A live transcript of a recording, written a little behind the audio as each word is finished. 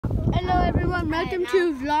Hello everyone, welcome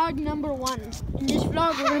to vlog number 1. In this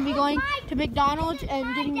vlog we're going to be going to McDonald's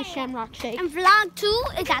and getting the Shamrock shake. And vlog 2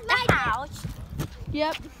 is at the house.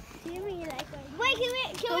 Yep. Wait, can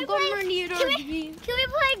we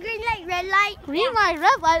play green light, red light? Green light,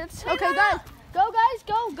 red lights. Okay guys, go guys,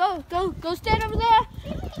 go stand over there.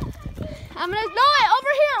 I'm gonna, no wait,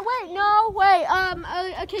 over here, wait, no, wait,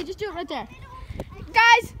 okay, just do it right there.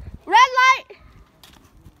 Guys, red light.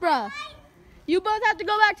 Bruh, you both have to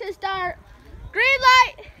go back to the start. Green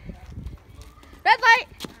light. Red light.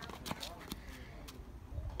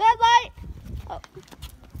 Red light. Oh.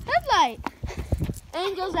 Red light.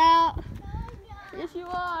 Angel's out. Yes, you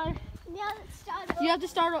are. You have to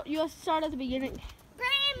start. You have to start at the beginning.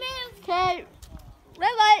 Okay.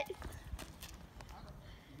 Red light.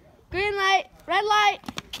 Green light. Red light.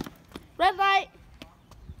 Red light.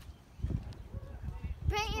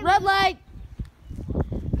 Red light.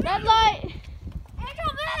 Red light.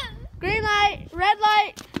 Green light. Red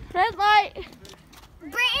light. Red light.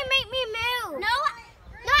 Brayton, make me move. No.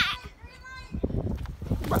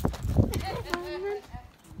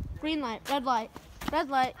 Green light. Red light. Red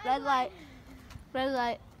light. Red light. Red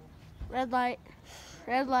light. Red light.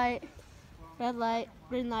 Red light. Red light.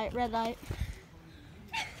 Green light. Red light.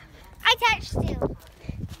 I touched you.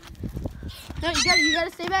 No, you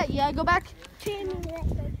gotta stay back. You gotta go back.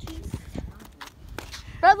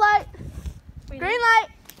 Red light. Green light.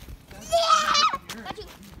 Yeah!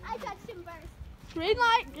 I touched him first. Green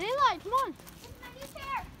light. Green light. Come on.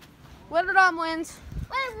 Winter Dom wins.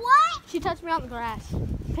 Wait, what? She touched me on the grass.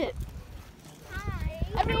 Pit. Hi.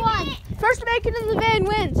 Everyone, first to make it in the van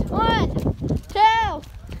wins. 1, 2,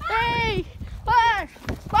 3, 4,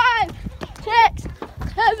 5, 6,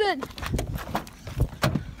 7.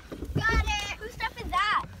 Got it. Whose stuff is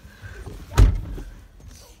that?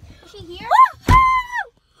 Is she here?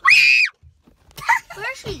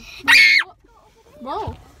 Where is she?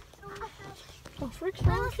 Bro. Oh, frick's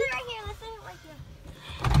wrong? Let's sit right here. Let's sit right here.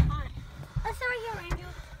 Let's sit right here,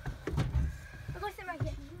 Andrew. We're going to sit right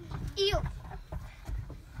here. Ew.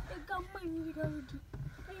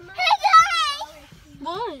 Hey guys!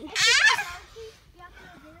 What?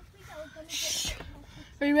 Shh.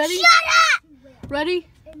 Are you ready? Shut up! Ready?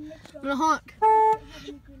 I'm gonna honk.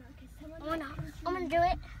 I'm gonna do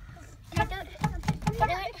it. Can I do it? Can I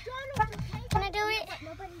do it? Can I do it?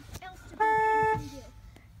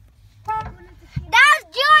 That was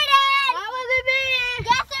Jordan! That wasn't me!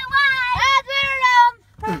 Yes, it was!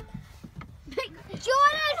 That's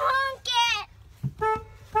Jordan honk it!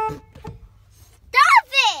 Stop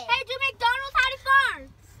it! Hey, do McDonald's Hattie Farm!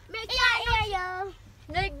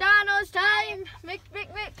 McDonald's time! Mick.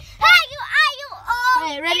 Hey, you,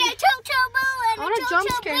 Hey, ready? And a choo-choo boo I and a want to jump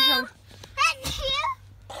choo-choo scare boo. some. That's you.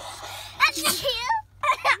 That's you.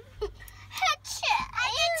 That's you.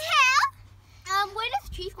 When is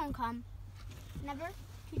Chief gonna come? Never?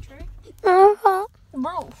 Teacher? Bro.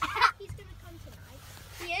 He's gonna come tonight.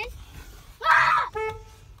 He is?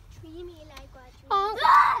 Treat me like what you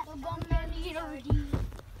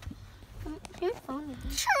Your phone is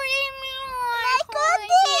Treat me like a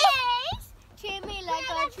this. Treat me like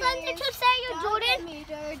a something to say, you Jordan.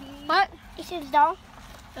 What? You see this doll?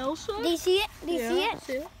 Elsa? Do you see it? Do you see it? I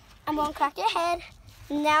see it. I'm gonna crack your head.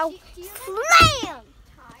 Now, slam!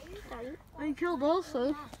 I killed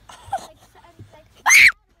Elsa.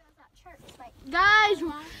 Guys,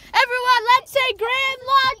 everyone, let's say Grand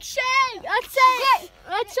Log Shake.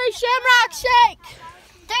 Let's say Shamrock Shake.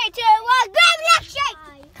 3, 2, 1, Grand Log Shake!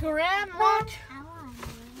 Grand Log.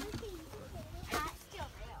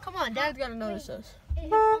 Come on, Dad's gotta notice us.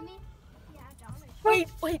 Wait.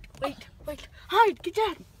 Hide, get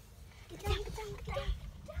down. Get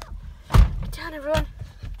down, everyone.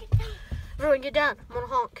 Everyone, get down. I'm gonna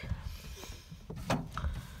honk.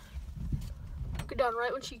 Get down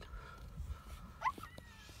right when she...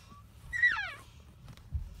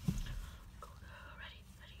 Ready.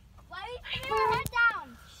 Why are you putting your head down?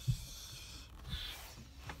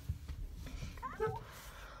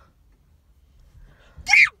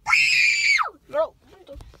 Bro.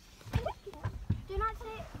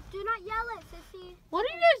 Do not yell at Sissy. What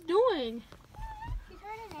are you guys doing? She's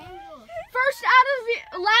heard an angel.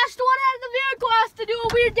 Last one out of the vehicle has to do a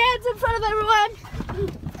weird dance in front of everyone.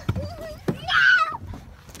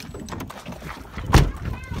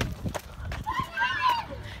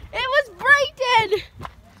 It was Brayton,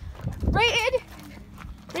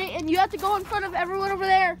 you have to go in front of everyone over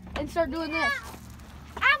there and start doing this.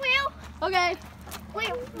 I will. Okay. Wait,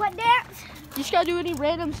 what dance? You just gotta do any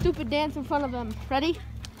random stupid dance in front of them. Ready?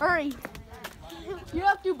 Hurry. You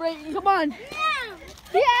have to, Brayton. Come on. No.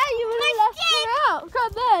 Yeah, you left her out.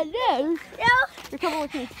 Come on, no. No. You're coming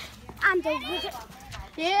with me. I'm the wizard.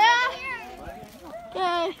 Yeah?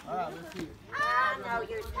 Okay. No,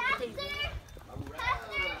 you're Pastor, do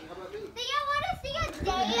you want to see a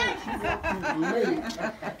dance?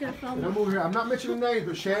 And I'm over here. I'm not mentioning names,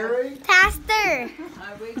 but Sherry. Pastor.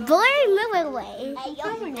 Boy, move away.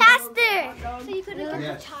 Pastor. So you could have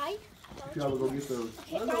Yes. a tie? Y'all go get those.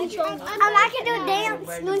 I'm not going to do a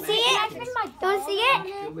dance. You want to see it? You want to see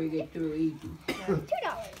it? We get through easy.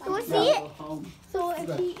 You want to see it? So if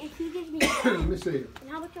he gives me Let me see.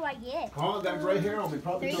 how much do I get? Oh, I got gray hair on me.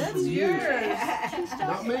 Probably comes from you.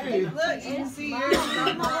 Not me. Look, you see yours.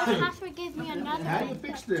 Pastor gives me another How do you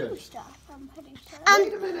fix this?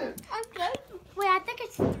 Wait a minute. Wait, I think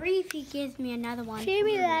it's 3 if he gives me another one. Treat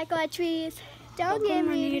me like a trees. Don't give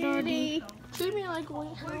me dirty. Treat me like one.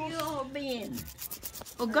 Where you all been?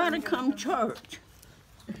 Oh, gotta come church.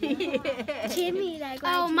 Treat me like a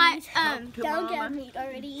Oh, my, Don't get me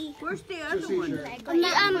dirty. Where's the other one?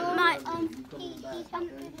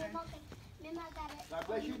 God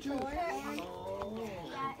bless you too.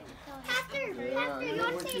 Pastor, you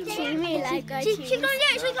want to see a dance? Treat me like a She's trees. gonna do it,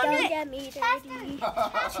 she's gonna Don't do it. get me dirty.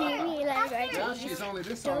 Treat me like a Now trees. she's only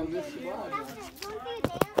this on this slide.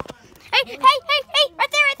 Hey,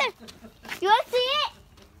 right there. You want to see it?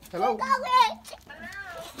 Hello. Go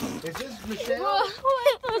it. Is this Michelle?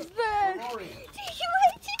 What was that? Rory.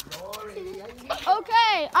 Rory.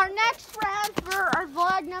 Okay, our next round for our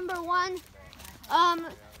vlog number 1.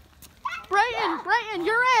 Brayton,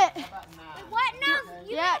 you're it. What? No,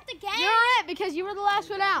 you Yeah, got the game. you're it because you were the last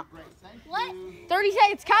one out. What? 30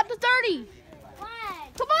 seconds, count to 30. One.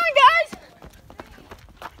 Come on, guys.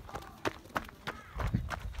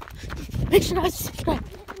 Make sure to subscribe.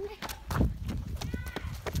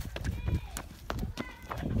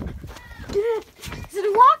 Is it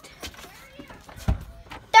unlocked?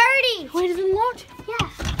 30. Wait, is it unlocked? Yeah.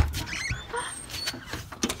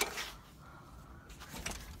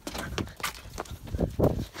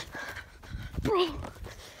 Bro.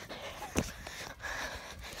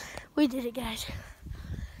 We did it, guys.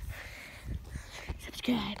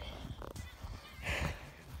 Subscribe.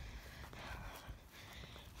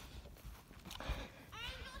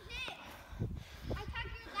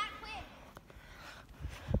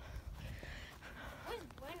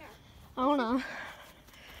 I don't know.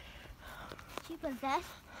 She possessed.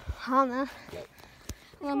 I don't know.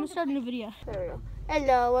 Well, I'm gonna start a new video. There we go.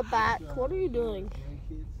 Hello, we're back. What are you doing?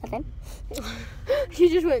 Nothing. You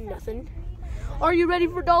just went nothing. Are you ready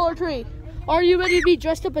for Dollar Tree? Are you ready to be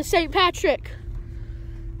dressed up as St. Patrick?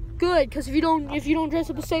 Good, because if you don't dress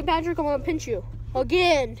up as St. Patrick, I'm gonna pinch you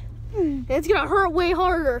again. And it's gonna hurt way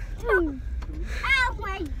harder. Ow,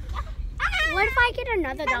 my. What if I get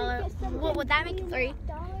another dollar? What would that make it 3?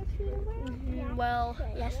 Well,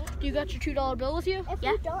 Yes. do you got your $2 bill with you?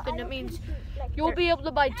 Yeah. Then that means you'll be able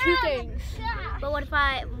to buy 2 things. But what if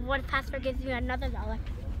Pastor gives me another dollar?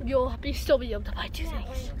 You'll still be able to buy 2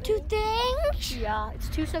 things. 2 things? Yeah, it's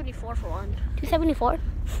 $2.74 for one. 274.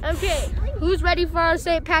 Okay, who's ready for our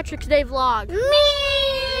St. Patrick's Day vlog? Me!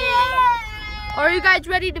 Are you guys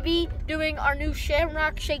ready to be doing our new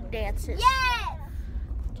Shamrock shake dances? Yes!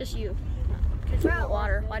 Just you. Because you want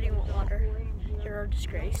water. Why do you want water? You're a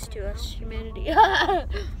disgrace to us, humanity.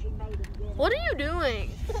 What are you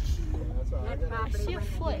doing? I see a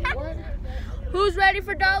foot. What? Who's ready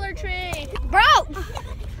for Dollar Tree? Bro!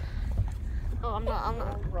 Oh, I'm not.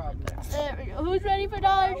 There we go. Who's ready for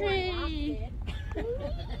Dollar Tree?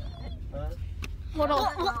 Hold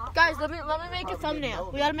on. Guys, let me make a thumbnail.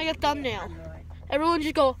 We gotta make a thumbnail. Everyone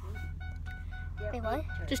just go. Wait, what?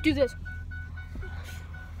 Just do this.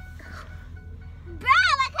 Bro,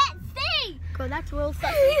 I can't see! Go, that's real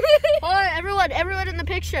stuff. Hold on, everyone in the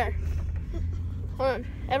picture. Hold on,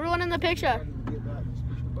 everyone in the picture.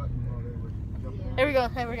 There we go,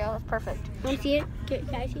 that's perfect. Want to see it?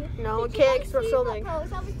 Can I see it? No, we can't because we're filming.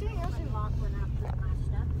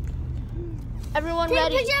 Everyone Take a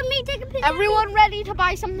ready? picture of me, take a picture Everyone ready to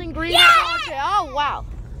buy something green? Yeah! Oh, wow.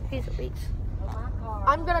 Piece of beats.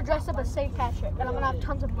 I'm going to dress up as St. Patrick, and I'm going to have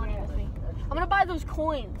tons of money with me. I'm going to buy those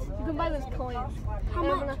coins. You can buy those coins. How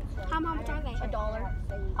And I'm much? How much are they? $1.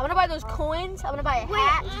 I'm going to buy those coins. I'm going to buy a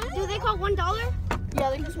hat. Wait, do they call $1? Yeah,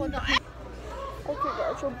 they just $1. Okay,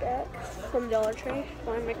 guys, we're back from Dollar Tree.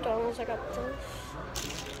 Buying McDonald's. I got this.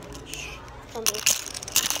 Tons of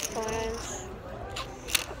coins.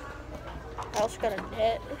 I also got a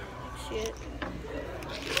net. See it?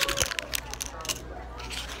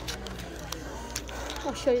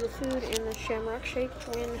 I'll show you the food and the Shamrock shake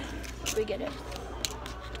when we get it.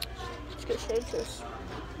 Let's go save this.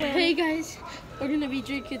 Hey guys, we're gonna be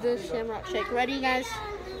drinking the Shamrock shake. Ready, guys?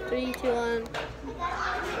 3, 2, 1.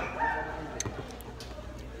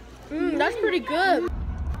 That's pretty good.